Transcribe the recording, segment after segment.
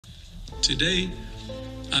Today,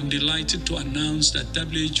 I'm delighted to announce that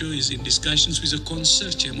WHO is in discussions with a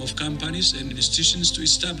consortium of companies and institutions to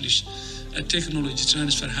establish a technology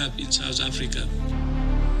transfer hub in South Africa.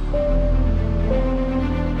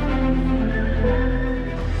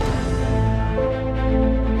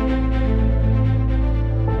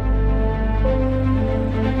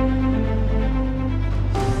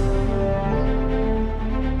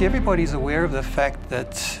 Everybody's aware of the fact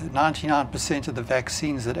that 99% of the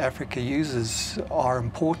vaccines that Africa uses are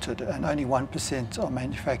imported and only 1% are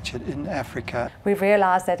manufactured in Africa. We've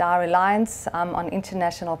realized that our reliance on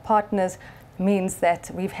international partners means that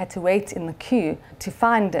we've had to wait in the queue to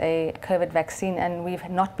find a COVID vaccine, and we've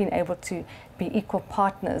not been able to be equal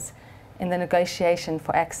partners in the negotiation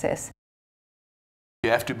for access. You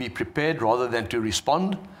have to be prepared rather than to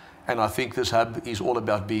respond. And I think this hub is all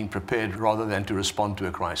about being prepared rather than to respond to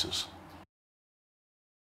a crisis.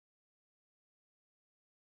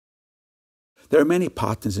 There are many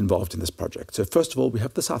partners involved in this project. So first of all, we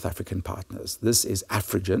have the South African partners. This is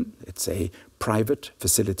Afrigen. It's a private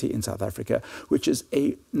facility in South Africa, which is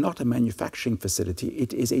not a manufacturing facility,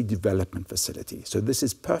 it is a development facility. So this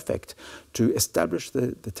is perfect to establish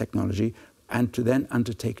the technology and to then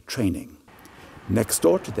undertake training. Next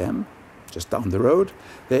door to them, just down the road,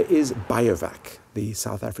 there is Biovac, the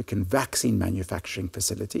South African vaccine manufacturing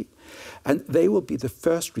facility, and they will be the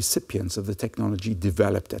first recipients of the technology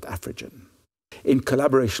developed at Afrigen. In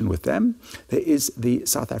collaboration with them, there is the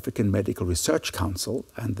South African Medical Research Council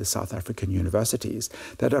and the South African universities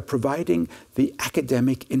that are providing the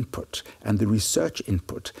academic input and the research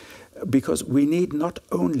input, because we need not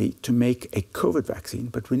only to make a COVID vaccine,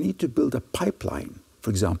 but we need to build a pipeline. For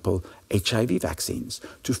example, HIV vaccines,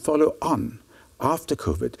 to follow on after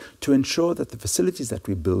COVID to ensure that the facilities that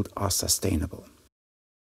we build are sustainable.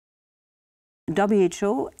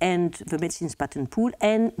 WHO and the Medicines Patent Pool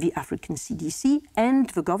and the African CDC and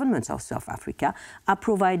the governments of South Africa are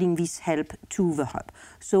providing this help to the hub.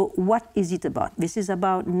 So what is it about? This is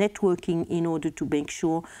about networking in order to make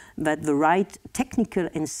sure that the right technical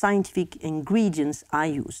and scientific ingredients are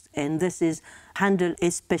used. And this is handled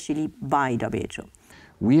especially by WHO.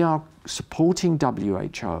 We are supporting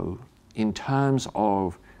WHO in terms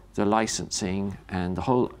of the licensing and the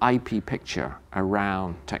whole IP picture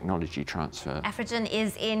around technology transfer. Afrigen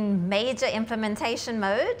is in major implementation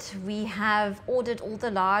mode. We have ordered all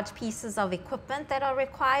the large pieces of equipment that are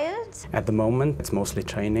required. At the moment, it's mostly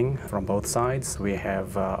training from both sides. We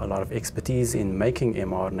have a lot of expertise in making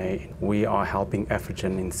mRNA. We are helping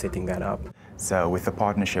Afrigen in setting that up. So with the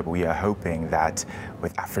partnership, we are hoping that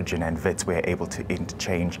with Afrigen and WITS, we're able to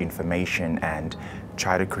interchange information and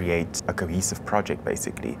try to create a cohesive project,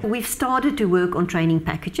 basically. We've started to work on training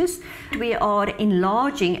packages. We are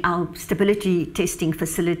enlarging our stability testing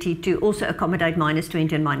facility to also accommodate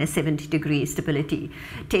 -20 and -70 stability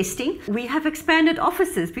testing. We have expanded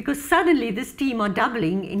offices because suddenly this team are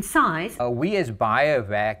doubling in size. We as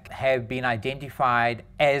Biovac have been identified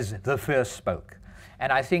as the first spoke.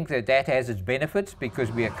 And I think that that has its benefits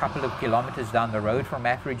because we're a couple of kilometers down the road from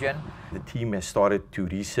Afrigen. The team has started to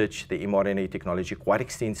research the mRNA technology quite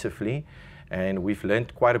extensively, and we've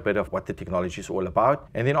learned quite a bit of what the technology is all about.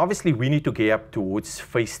 And then obviously we need to gear up towards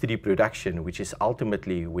phase 3 production, which is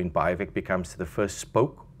ultimately when Biovac becomes the first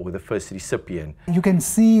spoke or the first recipient. You can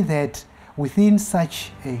see that within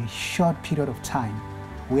such a short period of time,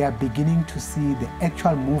 we are beginning to see the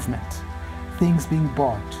actual movement, things being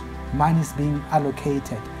bought, monies being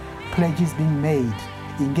allocated, pledges being made,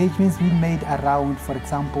 engagements being made around, for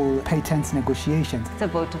example, patents negotiations. It's a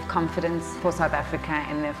vote of confidence for South Africa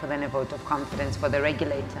and therefore then a vote of confidence for the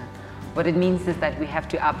regulator. What it means is that we have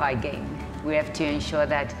to up our game. We have to ensure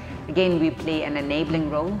that, again, we play an enabling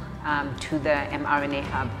role to the mRNA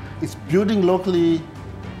hub. It's building locally,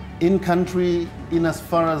 in country, in as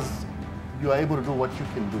far as you are able to do what you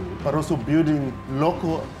can do, but also building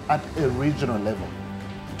local at a regional level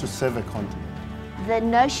to serve a continent. The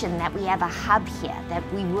notion that we have a hub here, that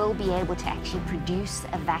we will be able to actually produce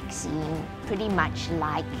a vaccine pretty much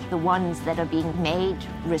like the ones that are being made,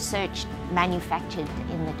 researched, manufactured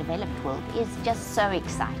in the developed world is just so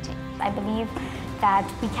exciting. I believe that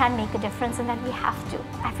we can make a difference and that we have to.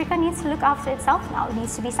 Africa needs to look after itself now. It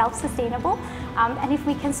needs to be self-sustainable. And if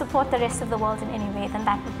we can support the rest of the world in any way, then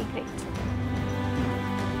that would be great.